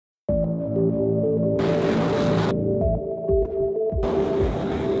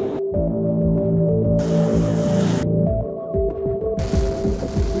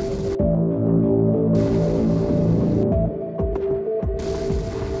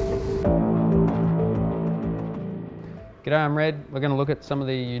G'day, I'm Red. We're going to look at some of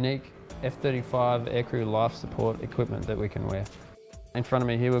the unique F-35 aircrew life support equipment that we can wear. In front of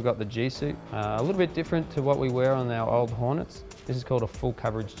me here we've got the G-suit, a little bit different to what we wear on our old Hornets. This is called a full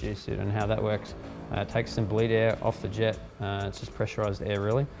coverage G-suit, and how that works, it takes some bleed air off the jet. It's just pressurised air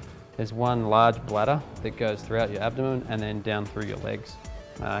really. There's one large bladder that goes throughout your abdomen and then down through your legs.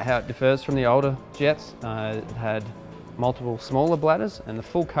 How it differs from the older jets, it had multiple smaller bladders, and the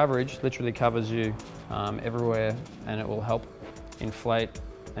full coverage literally covers you everywhere, and it will help inflate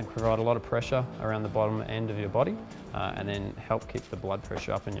and provide a lot of pressure around the bottom end of your body, and then help keep the blood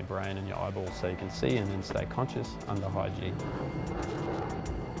pressure up in your brain and your eyeballs so you can see and then stay conscious under high G.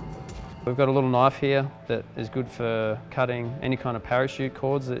 We've got a little knife here that is good for cutting any kind of parachute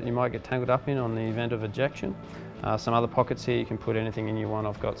cords that you might get tangled up in on the event of ejection. Some other pockets here, you can put anything in you want.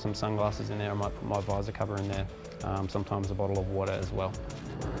 I've got some sunglasses in there, I might put my visor cover in there, sometimes a bottle of water as well.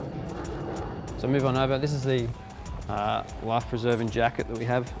 So move on over, this is the life-preserving jacket that we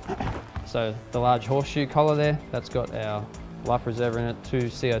have. So the large horseshoe collar there, that's got our life preserver in it, 2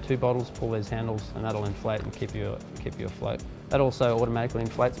 CO2 bottles, pull these handles and that'll inflate and keep you afloat. That also automatically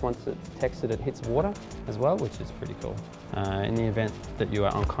inflates once it detects that it hits water as well, which is pretty cool, in the event that you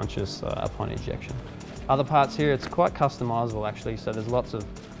are unconscious upon ejection. Other parts here, it's quite customizable actually, so there's lots of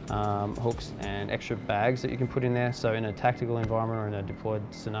hooks and extra bags that you can put in there. So in a tactical environment or in a deployed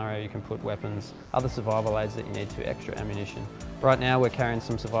scenario, you can put weapons, other survival aids that you need to, extra ammunition. Right now we're carrying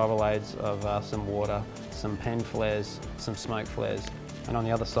some survival aids of some water, some pen flares, some smoke flares, and on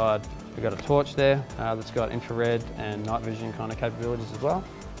the other side we've got a torch there that's got infrared and night vision kind of capabilities as well,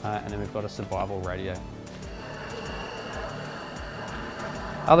 and then we've got a survival radio.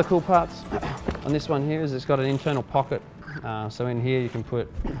 Other cool parts on this one here is it's got an internal pocket. So in here you can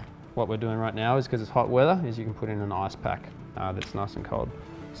put, what we're doing right now is because it's hot weather, is you can put in an ice pack that's nice and cold.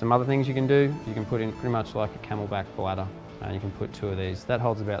 Some other things you can do, you can put in pretty much like a camelback bladder. You can put 2 of these. That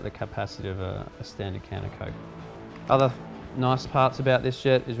holds about the capacity of a standard can of Coke. Other nice parts about this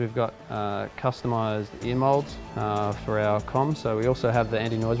jet is we've got customised ear molds for our comms. So we also have the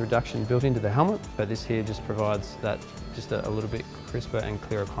anti-noise reduction built into the helmet, but this here just provides that just a little bit crisper and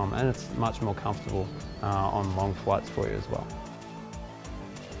clearer comm, and it's much more comfortable on long flights for you as well.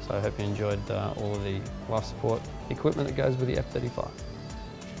 So I hope you enjoyed all of the life support equipment that goes with the F-35.